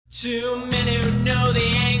Too many who know the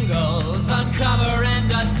angles, uncover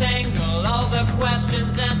and untangle all the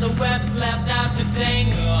questions and the webs left out to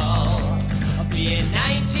tangle. I'll be in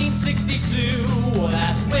 1962,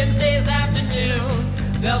 that's Wednesday's afternoon.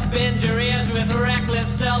 They'll bend your ears with reckless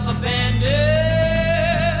self-abandon.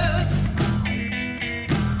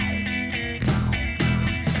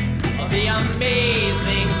 The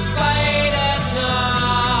Amazing Spider-Talk,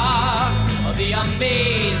 the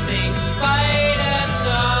Amazing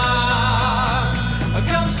Spider-Talk.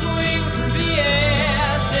 Come swing through the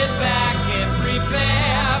air, sit back and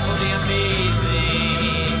prepare for the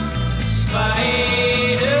Amazing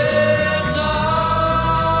Spider-Talk.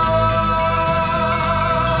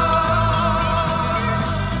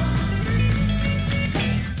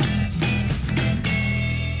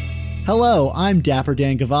 Hello, I'm Dapper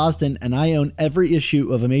Dan Gvozden, and I own every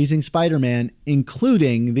issue of Amazing Spider-Man,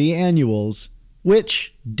 including the annuals,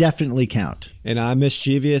 which definitely count. And I'm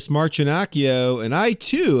Mischievous Marcinacchio, and I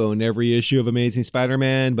too own every issue of Amazing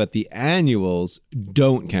Spider-Man, but the annuals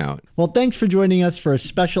don't count. Well, thanks for joining us for a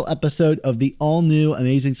special episode of the all-new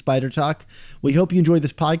Amazing Spider-Talk. We hope you enjoy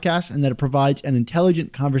this podcast and that it provides an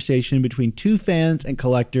intelligent conversation between two fans and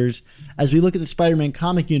collectors as we look at the Spider-Man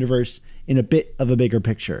comic universe in a bit of a bigger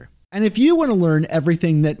picture. And if you want to learn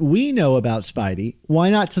everything that we know about Spidey, why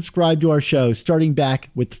not subscribe to our show starting back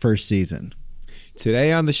with the first season?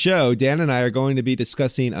 Today on the show, Dan and I are going to be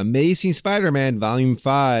discussing Amazing Spider-Man Volume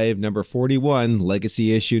 5, number 41,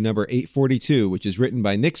 Legacy Issue number 842, which is written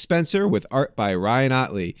by Nick Spencer with art by Ryan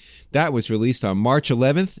Ottley. That was released on March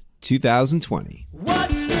 11th, 2020.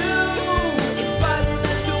 What's new? It's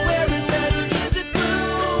Spider-Man, so wearing red, is it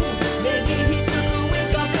blue? Maybe he took a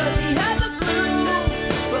week off cause he had the flu,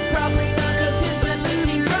 but probably not cause his method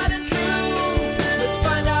seems right and true. Let's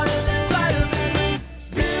find out in the Spider-Man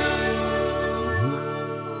review.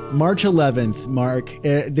 March 11th, Mark,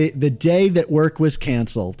 the day that work was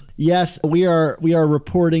canceled. Yes, we are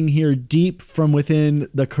reporting here deep from within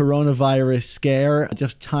the coronavirus scare.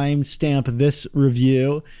 Just timestamp this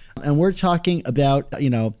review. And we're talking about,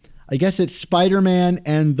 I guess it's Spider-Man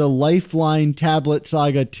and the Lifeline Tablet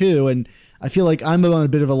Saga 2. And I feel like I'm on a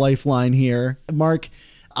bit of a lifeline here. Mark,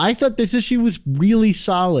 I thought this issue was really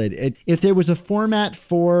solid. If there was a format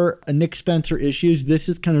for a Nick Spencer issues, this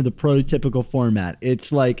is kind of the prototypical format.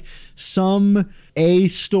 It's like some A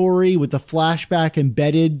story with a flashback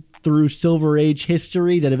embedded through Silver Age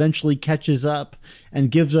history that eventually catches up and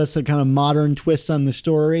gives us a kind of modern twist on the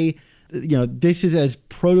story. This is as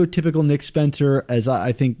prototypical Nick Spencer as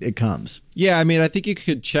I think it comes. Yeah, I mean, I think you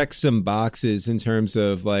could check some boxes in terms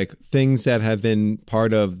of like things that have been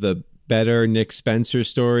part of the better Nick Spencer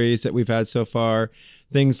stories that we've had so far.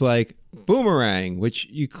 Things like Boomerang, which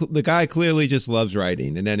the guy clearly just loves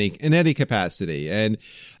writing in any capacity. And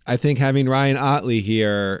I think having Ryan Ottley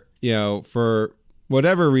here, for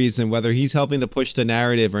whatever reason, whether he's helping to push the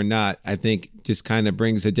narrative or not, I think just kind of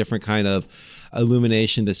brings a different kind of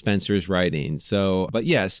illumination to Spencer's writing. So, but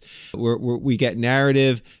yes, we get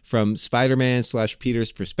narrative from Spider-Man /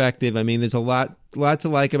 Peter's perspective. I mean, there's a lot to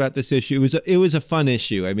like about this issue. It was a fun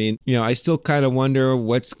issue. I mean, I still kind of wonder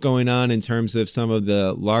what's going on in terms of some of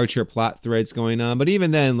the larger plot threads going on. But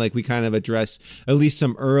even then, like, we kind of address at least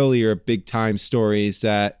some earlier big time stories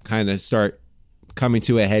that kind of start coming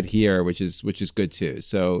to a head here, which is good too.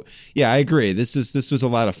 So yeah, I agree. This was a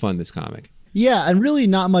lot of fun, this comic. Yeah, and really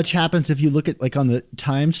not much happens if you look at like on the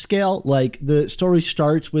time scale. Like the story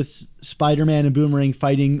starts with Spider-Man and Boomerang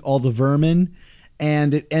fighting all the vermin,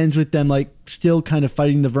 and it ends with them like still kind of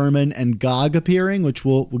fighting the vermin and Gog appearing, which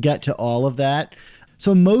we'll get to all of that.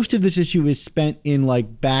 So most of this issue is spent in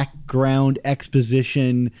like background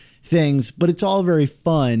exposition things, but it's all very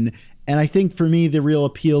fun. And I think for me, the real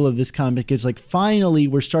appeal of this comic is like finally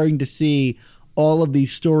we're starting to see all of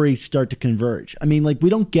these stories start to converge. I mean, like we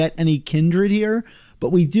don't get any Kindred here, but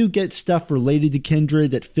we do get stuff related to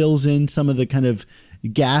Kindred that fills in some of the kind of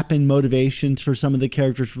gap in motivations for some of the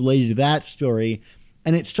characters related to that story.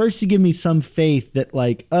 And it starts to give me some faith that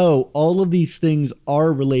like, oh, all of these things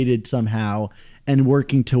are related somehow and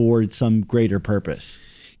working towards some greater purpose.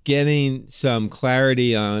 Getting some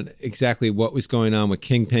clarity on exactly what was going on with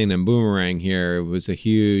Kingpin and Boomerang here was a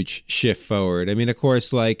huge shift forward. I mean, of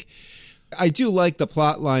course, like, I do like the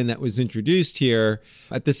plot line that was introduced here.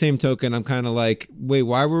 At the same token, I'm kind of like, wait,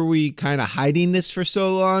 why were we kind of hiding this for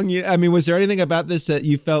so long? I mean, was there anything about this that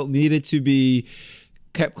you felt needed to be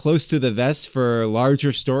kept close to the vest for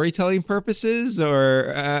larger storytelling purposes,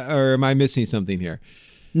 or am I missing something here?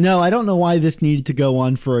 No, I don't know why this needed to go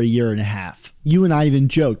on for a year and a half. You and I even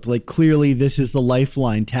joked, like, clearly this is the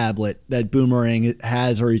Lifeline tablet that Boomerang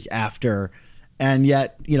has or is after. And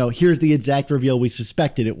yet, here's the exact reveal we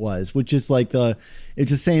suspected it was, which is like it's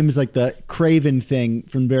the same as like the Craven thing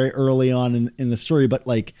from very early on in the story, but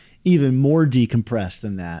like even more decompressed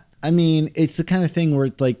than that. I mean, it's the kind of thing where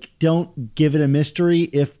it's like, don't give it a mystery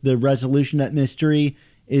if the resolution of that mystery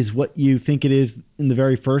is what you think it is in the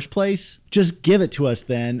very first place. Just give it to us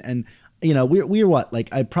then. And, we're what,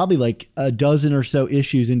 like, I probably like a dozen or so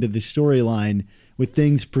issues into the storyline with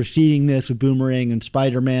things preceding this with Boomerang and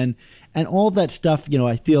Spider-Man and all that stuff,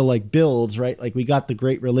 I feel like builds, right? Like we got the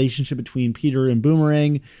great relationship between Peter and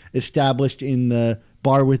Boomerang established in the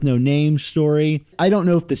Bar with No Name story. I don't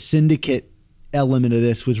know if the Syndicate element of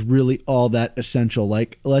this was really all that essential.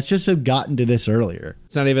 Like, let's just have gotten to this earlier.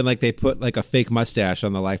 It's not even like they put like a fake mustache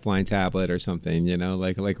on the Lifeline tablet or something,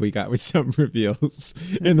 like we got with some reveals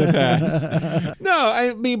in the past. No,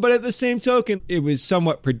 I mean, but at the same token, it was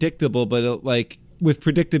somewhat predictable, but with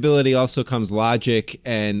predictability also comes logic,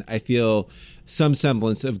 and I feel some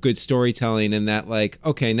semblance of good storytelling in that, like,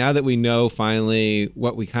 okay, now that we know finally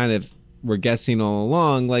what we kind of were guessing all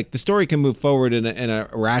along, like the story can move forward in a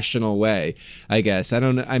rational way, I guess. I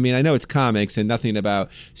know it's comics and nothing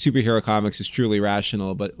about superhero comics is truly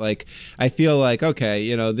rational, but like, I feel like,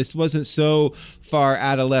 okay, this wasn't so far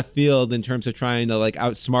out of left field in terms of trying to like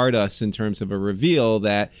outsmart us in terms of a reveal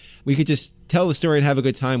that we could just tell the story and have a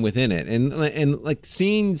good time within it. And like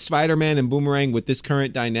seeing Spider-Man and Boomerang with this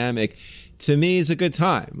current dynamic, to me, is a good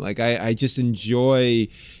time. Like I just enjoy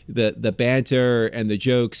the banter and the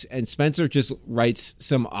jokes, and Spencer just writes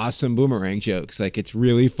some awesome Boomerang jokes. Like it's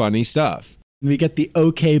really funny stuff. We get the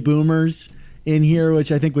okay boomers in here,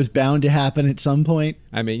 which I think was bound to happen at some point.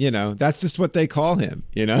 I mean, that's just what they call him,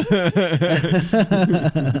 Yeah,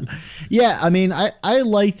 I mean, I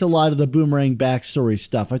liked a lot of the Boomerang backstory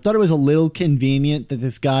stuff. I thought it was a little convenient that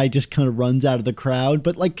this guy just kind of runs out of the crowd,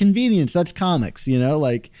 but like convenience, that's comics,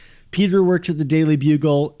 like Peter works at the Daily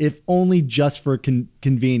Bugle, if only just for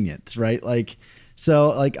convenience, right? Like, so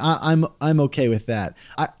like I'm okay with that.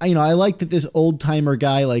 I like that this old timer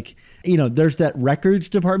guy, like, there's that records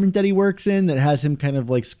department that he works in that has him kind of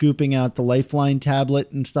like scooping out the Lifeline tablet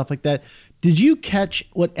and stuff like that. Did you catch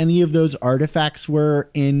what any of those artifacts were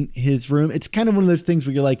in his room? It's kind of one of those things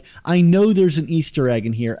where you're like, I know there's an Easter egg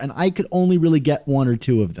in here, and I could only really get one or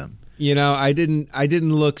two of them. I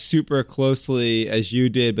didn't look super closely as you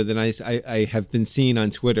did, but then I have been seeing on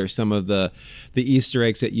Twitter some of the Easter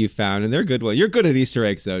eggs that you found, and they're good ones. You're good at Easter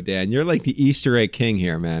eggs though, Dan. You're like the Easter egg king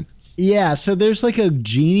here, man. Yeah, so there's like a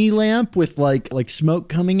genie lamp with like smoke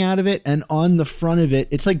coming out of it, and on the front of it,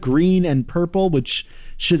 it's like green and purple, which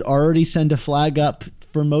should already send a flag up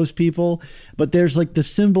for most people. But there's like the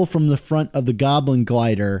symbol from the front of the Goblin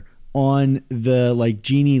glider on the like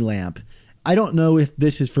genie lamp. I don't know if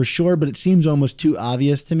this is for sure, but it seems almost too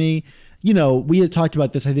obvious to me. We had talked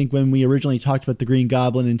about this, I think, when we originally talked about the Green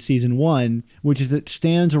Goblin in season 1, which is that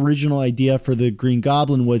Stan's original idea for the Green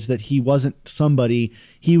Goblin was that he wasn't somebody,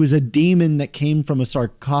 he was a demon that came from a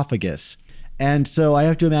sarcophagus. And so I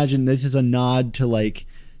have to imagine this is a nod to like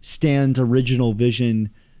Stan's original vision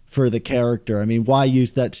for the character. I mean, why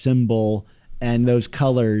use that symbol and those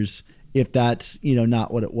colors if that's,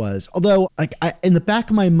 not what it was? Although, like, in the back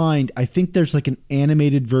of my mind, I think there's like an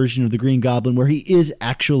animated version of the Green Goblin where he is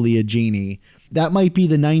actually a genie. That might be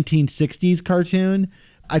the 1960s cartoon.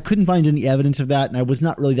 I couldn't find any evidence of that, and I was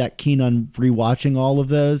not really that keen on rewatching all of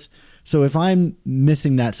those. So if I'm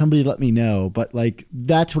missing that, somebody let me know. But like,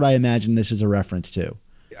 that's what I imagine this is a reference to.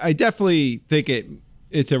 I definitely think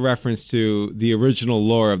it's a reference to the original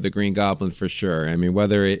lore of the Green Goblin for sure. I mean,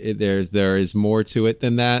 whether there is more to it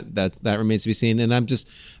than that remains to be seen. And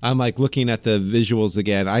I'm like looking at the visuals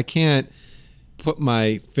again. I can't put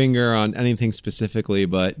my finger on anything specifically,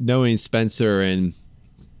 but knowing Spencer and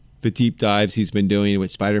the deep dives he's been doing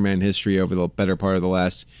with Spider-Man history over the better part of the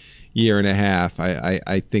last year and a half,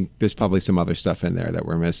 I think there's probably some other stuff in there that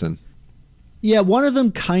we're missing. Yeah, one of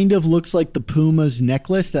them kind of looks like the Puma's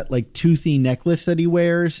necklace, that like toothy necklace that he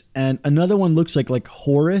wears. And another one looks like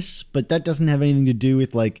Horus, but that doesn't have anything to do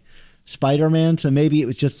with like Spider-Man. So maybe it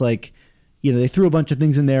was just like, they threw a bunch of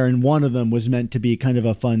things in there and one of them was meant to be kind of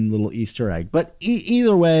a fun little Easter egg. But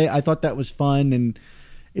either way, I thought that was fun. And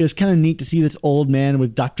it was kind of neat to see this old man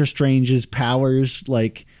with Doctor Strange's powers,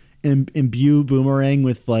 like imbue Boomerang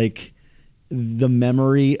with like the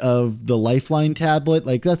memory of the Lifeline tablet.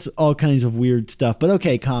 Like, that's all kinds of weird stuff. But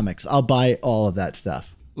okay, comics, I'll buy all of that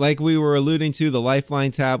stuff. Like we were alluding to, the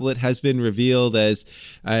Lifeline tablet has been revealed as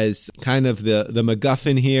kind of the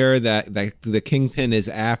MacGuffin here that the Kingpin is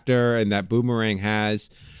after and that Boomerang has.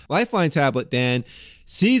 Lifeline tablet, Dan.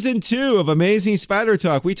 Season 2 of Amazing Spider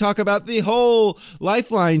Talk. We talk about the whole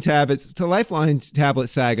Lifeline tablet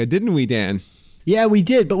saga, didn't we, Dan? Yeah, we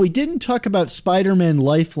did, but we didn't talk about Spider-Man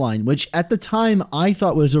Lifeline, which at the time I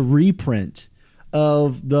thought was a reprint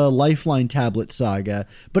of the Lifeline tablet saga,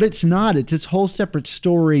 but it's not. It's this whole separate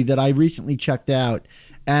story that I recently checked out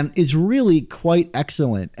and is really quite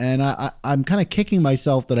excellent. And I'm kind of kicking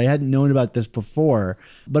myself that I hadn't known about this before,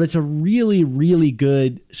 but it's a really, really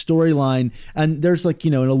good storyline. And there's like,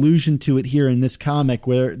 an allusion to it here in this comic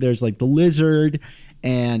where there's like the Lizard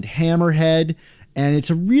and Hammerhead. And it's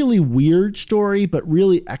a really weird story, but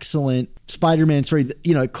really excellent Spider-Man story.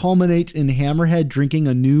 It culminates in Hammerhead drinking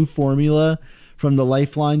a new formula from the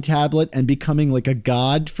Lifeline tablet and becoming like a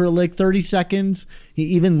god for like 30 seconds. He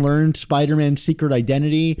even learned Spider-Man's secret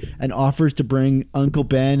identity and offers to bring Uncle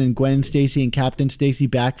Ben and Gwen Stacy and Captain Stacy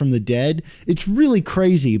back from the dead. It's really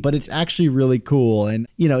crazy, but it's actually really cool. And,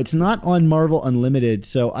 it's not on Marvel Unlimited,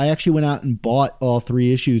 so I actually went out and bought all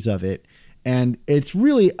 3 issues of it. And it's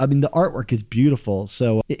really, the artwork is beautiful.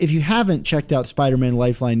 So if you haven't checked out Spider-Man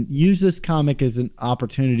Lifeline, use this comic as an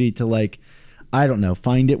opportunity to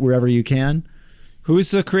find it wherever you can.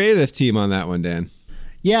 Who's the creative team on that one, Dan?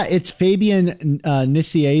 Yeah, it's Fabian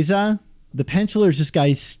Nicieza. The penciler is this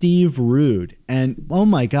guy, Steve Rude. And oh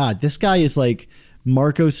my God, this guy is like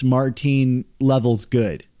Marcos Martin levels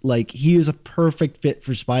good. Like, he is a perfect fit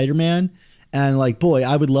for Spider-Man. And boy,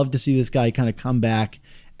 I would love to see this guy kind of come back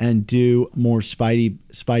and do more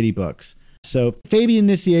Spidey books. So Fabian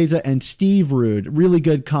Nicieza and Steve Rude, really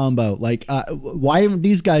good combo. Why don't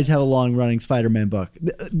these guys have a long-running Spider-Man book?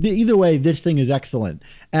 Either way, this thing is excellent.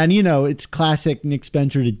 And, it's classic Nick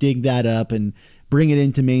Spencer to dig that up and bring it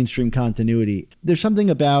into mainstream continuity. There's something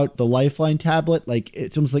about the Lifeline tablet,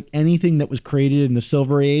 it's almost like anything that was created in the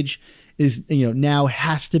Silver Age is, now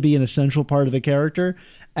has to be an essential part of the character.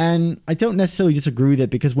 And I don't necessarily disagree with it,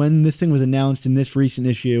 because when this thing was announced in this recent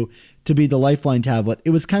issue to be the Lifeline tablet,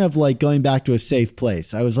 it was kind of like going back to a safe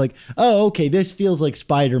place. I was like, oh, okay, this feels like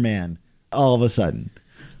Spider-Man all of a sudden.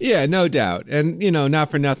 Yeah, no doubt. And, not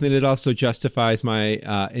for nothing, it also justifies my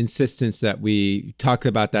insistence that we talk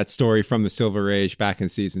about that story from the Silver Age back in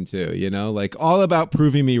season 2, all about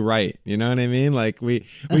proving me right. You know what I mean? We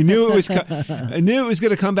knew it was, I knew it was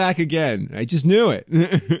going to come back again. I just knew it.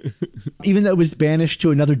 Even though it was banished to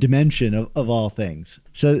another dimension of all things.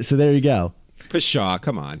 So there you go. Pshaw,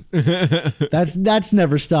 come on. That's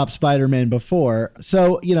never stopped Spider-Man before.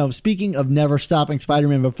 So, speaking of never stopping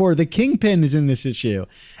Spider-Man before, the Kingpin is in this issue.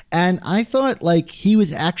 And I thought he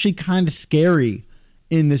was actually kind of scary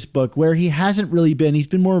in this book, where he hasn't really been. He's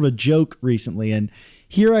been more of a joke recently. And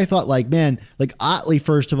here I thought Otley,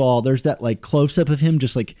 first of all, there's that close up of him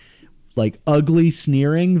just ugly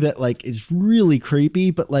sneering that is really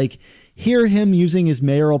creepy. But hear him using his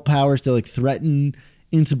mayoral powers to threaten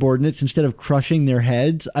insubordinates instead of crushing their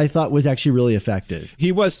heads, I thought was actually really effective.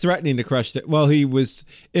 He was threatening to crush it. Well, he was,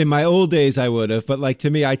 in my old days I would have, but to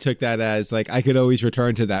me, I took that as I could always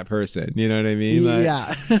return to that person. You know what I mean?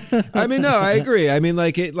 Yeah. No, I agree.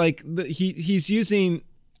 He's using,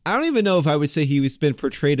 I don't even know if I would say he's been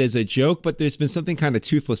portrayed as a joke, but there's been something kind of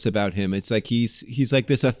toothless about him. It's he's like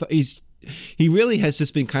this, he really has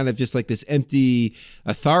just been kind of just this empty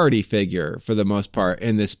authority figure for the most part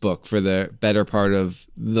in this book for the better part of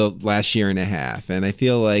the last year and a half. And I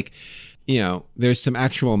feel there's some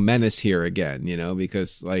actual menace here again,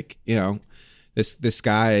 because this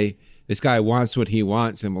guy wants what he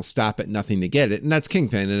wants and will stop at nothing to get it. And that's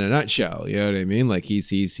Kingpin in a nutshell. You know what I mean?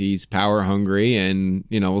 He's power hungry and,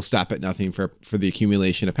 will stop at nothing for the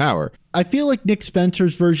accumulation of power. I feel like Nick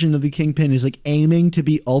Spencer's version of the Kingpin is aiming to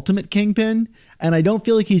be Ultimate Kingpin. And I don't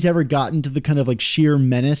feel like he's ever gotten to the kind of sheer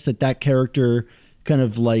menace that character kind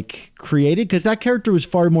of created, because that character was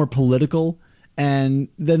far more political than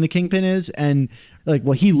the Kingpin is. And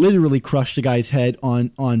he literally crushed the guy's head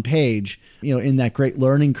on page, in that great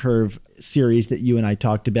Learning Curve series that you and I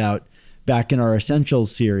talked about back in our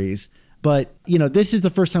Essentials series. But, this is the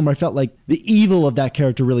first time where I felt like the evil of that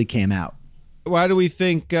character really came out. Why do we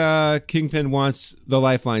think Kingpin wants the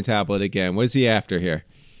Lifeline tablet again? What is he after here?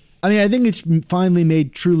 I think it's finally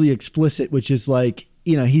made truly explicit, which is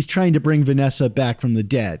he's trying to bring Vanessa back from the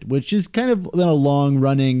dead, which is kind of been a long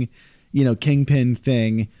running, Kingpin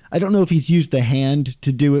thing. I don't know if he's used the hand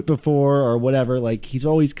to do it before or whatever. He's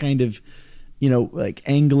always kind of,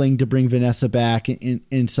 angling to bring Vanessa back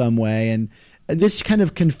in some way. And this kind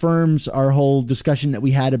of confirms our whole discussion that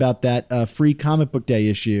we had about that Free Comic Book Day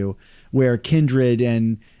issue where Kindred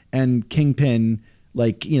and Kingpin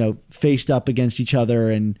faced up against each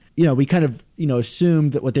other. And, we kind of,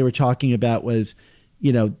 assumed that what they were talking about was,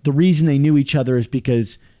 the reason they knew each other is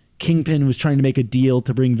because Kingpin was trying to make a deal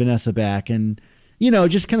to bring Vanessa back. And,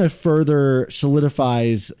 just kind of further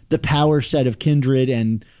solidifies the power set of Kindred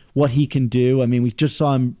and what he can do. I mean, we just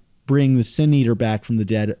saw him bring the Sin Eater back from the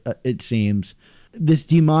dead, it seems. This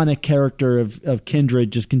demonic character of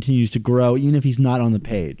Kindred just continues to grow, even if he's not on the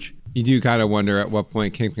page. You do kind of wonder at what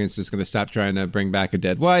point Kingpin's just going to stop trying to bring back a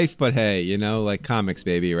dead wife, but hey, like comics,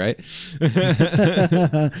 baby, right?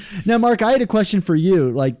 Now, Mark, I had a question for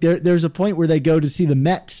you. Like, there's a point where they go to see the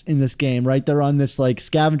Mets in this game, right? They're on this like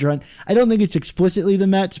scavenger hunt. I don't think it's explicitly the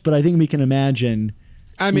Mets, but I think we can imagine.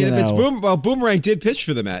 I mean, if it's Boomerang did pitch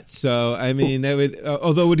for the Mets, so I mean, that would.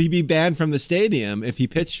 Although, would he be banned from the stadium if he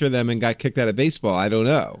pitched for them and got kicked out of baseball? I don't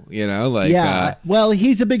know. Yeah. Well,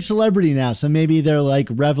 he's a big celebrity now, so maybe they're like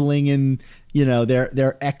reveling in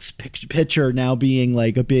their ex pitcher now being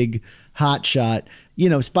like a big hot shot.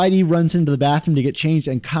 Spidey runs into the bathroom to get changed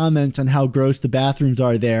and comments on how gross the bathrooms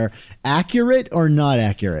are there. Accurate or not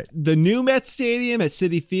accurate? The new Mets Stadium at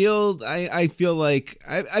Citi Field, I feel like,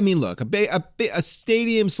 I mean, look, a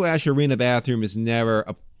stadium / arena bathroom is never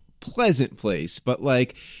a pleasant place, but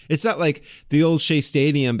like, it's not like the old Shea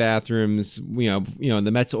Stadium bathrooms, in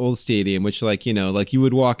the Mets old stadium, which like you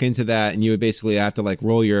would walk into that and you would basically have to like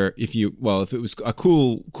roll if it was a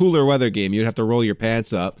cooler weather game, you'd have to roll your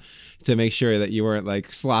pants up to make sure that you weren't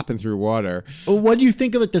like slopping through water. What do you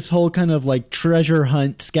think of it, this whole kind of like treasure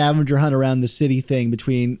hunt, scavenger hunt around the city thing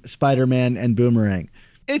between Spider-Man and Boomerang?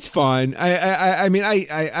 It's fun. I mean,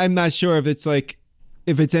 I'm not sure if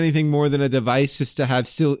it's anything more than a device just to have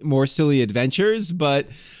more silly adventures, but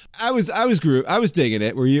I was digging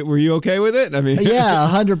it. Were you okay with it? I mean, yeah,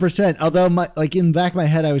 100%. Although in the back of my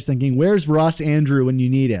head, I was thinking, where's Ross Andrew when you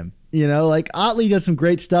need him? Like Otley does some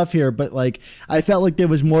great stuff here, but like I felt like there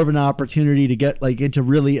was more of an opportunity to get like into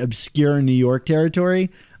really obscure New York territory,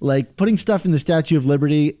 like putting stuff in the Statue of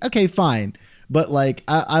Liberty. Okay, fine, but like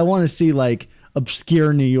I want to see like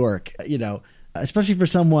obscure New York, especially for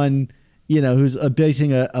someone who's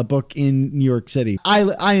basing a book in New York City.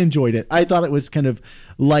 I enjoyed it. I thought it was kind of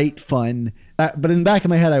light fun, but in the back of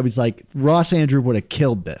my head, I was like, Ross Andrew would have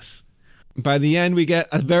killed this. By the end, we get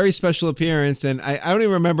a very special appearance, and I don't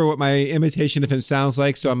even remember what my imitation of him sounds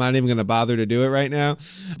like, so I'm not even going to bother to do it right now.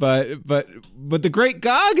 But the great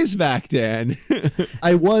Gog is back, Dan.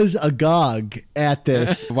 I was agog at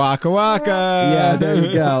this. Waka waka. Yeah, there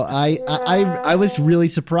you go. I was really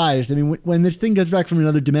surprised. I mean, when this thing goes back from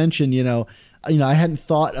another dimension, I hadn't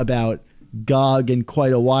thought about Gog in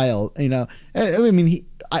quite a while. I mean,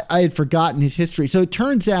 I had forgotten his history. So it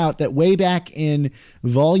turns out that way back in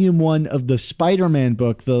volume 1 of the Spider-Man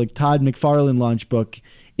book, the Todd McFarlane launch book,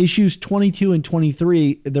 issues 22 and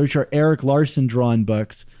 23, those are Eric Larson drawn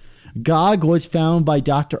books. Gog was found by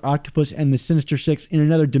Dr. Octopus and the Sinister Six in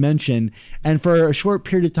another dimension, and for a short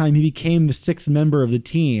period of time, he became the 6th member of the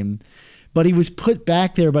team. But he was put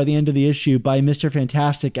back there by the end of the issue by Mr.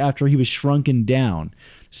 Fantastic after he was shrunken down.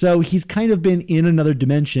 So he's kind of been in another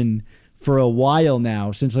dimension for a while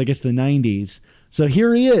now, since I guess the 90s. So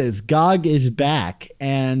here he is. Gog is back,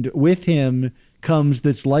 and with him comes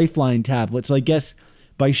this Lifeline tablet. So I guess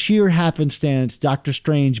by sheer happenstance, Doctor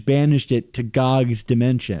Strange banished it to Gog's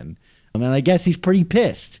dimension. And I guess he's pretty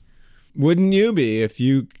pissed. Wouldn't you be if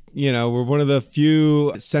you were one of the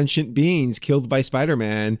few sentient beings killed by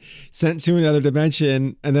Spider-Man, sent to another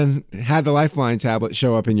dimension, and then had the Lifeline tablet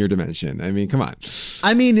show up in your dimension? I mean, come on.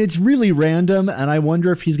 I mean, it's really random, and I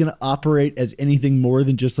wonder if he's going to operate as anything more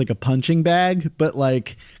than just like a punching bag. But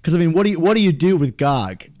like, because I mean, what do you do with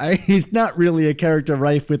Gog? He's not really a character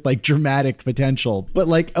rife with like dramatic potential. But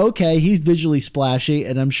like, okay, he's visually splashy,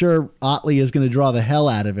 and I'm sure Otley is going to draw the hell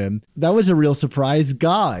out of him. That was a real surprise.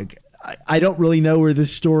 Gog. I don't really know where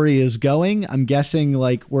this story is going. I'm guessing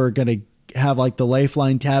like we're going to have like the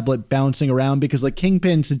Lifeline tablet bouncing around because like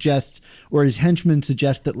Kingpin suggests, or his henchmen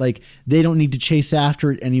suggest, that like they don't need to chase after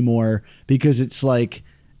it anymore because it's like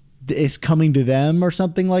it's coming to them or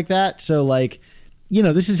something like that. So like,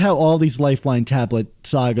 this is how all these Lifeline tablet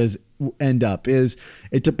sagas end up. It's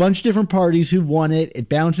a bunch of different parties who want it. It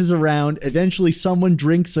bounces around. Eventually someone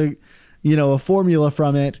drinks a formula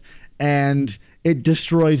from it, and it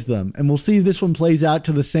destroys them. And we'll see if this one plays out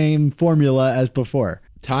to the same formula as before.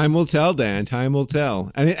 Time will tell, Dan. Time will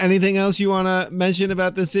tell. Anything else you want to mention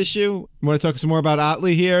about this issue? You want to talk some more about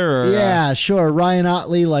Otley here? Or, yeah, sure. Ryan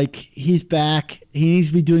Otley, like, he's back. He needs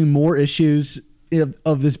to be doing more issues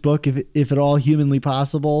of this book, if at all humanly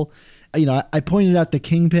possible. I pointed out the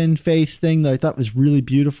Kingpin face thing that I thought was really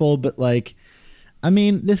beautiful, but like, I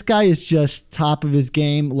mean, this guy is just top of his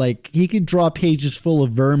game. Like, he could draw pages full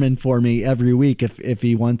of vermin for me every week if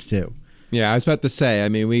he wants to. Yeah, I was about to say. I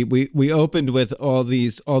mean, we opened with all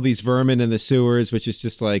these vermin in the sewers, which is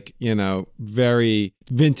just like, you know, very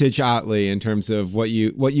vintage Otley in terms of what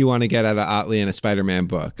you want to get out of Otley in a Spider-Man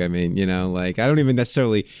book. I mean, you know, like I don't even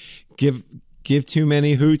necessarily give too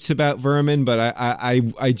many hoots about vermin, but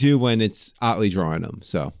I do when it's Otley drawing them.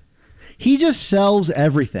 So he just sells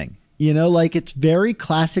everything. You know, like it's very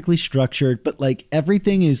classically structured, but like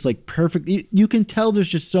everything is like perfect. You can tell there's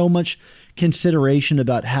just so much consideration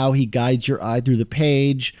about how he guides your eye through the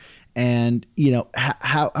page and, you know,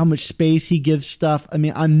 how much space he gives stuff. I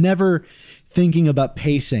mean, I'm never thinking about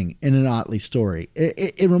pacing in an Otley story.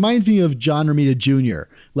 It reminds me of John Romita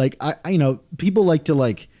Jr. Like, you know, people like to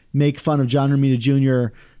like make fun of John Romita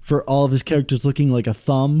Jr. for all of his characters looking like a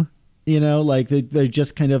thumb. You know, like they're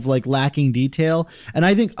just kind of like lacking detail. And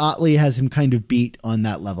I think Otley has him kind of beat on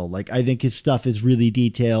that level. Like, I think his stuff is really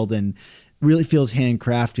detailed and really feels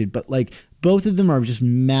handcrafted. But like both of them are just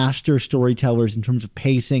master storytellers in terms of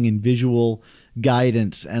pacing and visual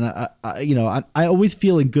guidance. And, I always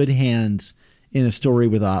feel in good hands in a story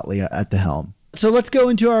with Otley at the helm. So let's go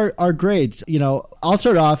into our grades. You know, I'll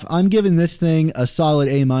start off. I'm giving this thing a solid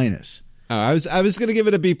A-. Oh, I was gonna give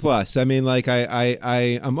it a B+. I mean, like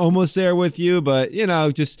I'm almost there with you, but you know,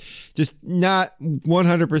 just not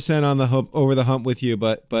 100% on the hump, over the hump with you.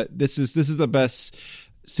 But this is the best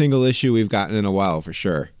single issue we've gotten in a while for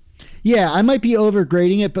sure. Yeah, I might be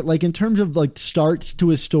overgrading it, but like in terms of like starts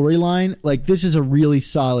to a storyline, like this is a really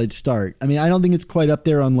solid start. I mean, I don't think it's quite up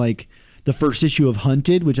there on like the first issue of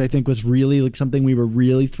Hunted, which I think was really like something we were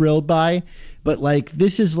really thrilled by. But like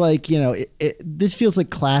this is like, you know, this feels like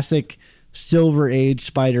classic Silver Age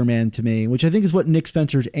Spider-Man to me, which I think is what Nick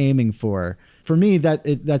Spencer's aiming for. For me,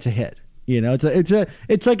 that's a hit. You know,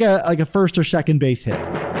 it's like a first or second base hit.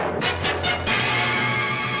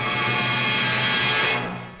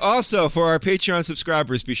 Also, for our Patreon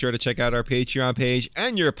subscribers, be sure to check out our Patreon page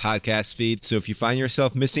and your podcast feed. So if you find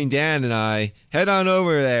yourself missing Dan and I, head on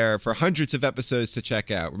over there for hundreds of episodes to check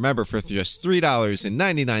out. Remember, for just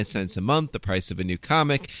 $3.99 a month, the price of a new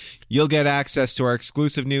comic, you'll get access to our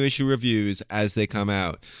exclusive new issue reviews as they come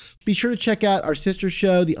out. Be sure to check out our sister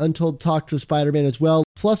show, The Untold Talks of Spider-Man, as well.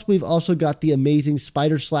 Plus, we've also got the amazing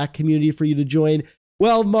Spider Slack community for you to join.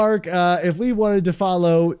 Well, Mark, if we wanted to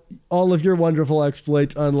follow all of your wonderful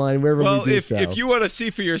exploits online, wherever we do so. If you want to see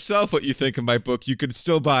for yourself what you think of my book, you could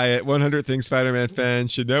still buy it. 100 Things Spider-Man Fans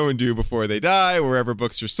Should Know and Do Before They Die, wherever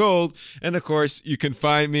books are sold. And, of course, you can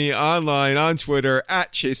find me online on Twitter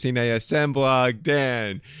at ChasingASMblog.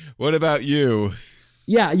 Dan, what about you?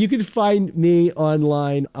 Yeah, you can find me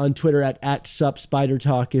online on Twitter at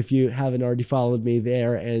SupSpiderTalk if you haven't already followed me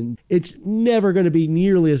there. And it's never going to be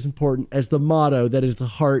nearly as important as the motto that is the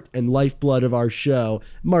heart and lifeblood of our show.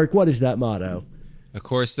 Mark, what is that motto? Of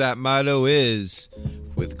course, that motto is,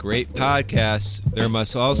 with great podcasts, there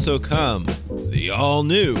must also come the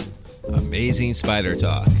all-new Amazing Spider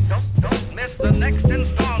Talk. Don't miss the next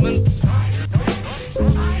installment.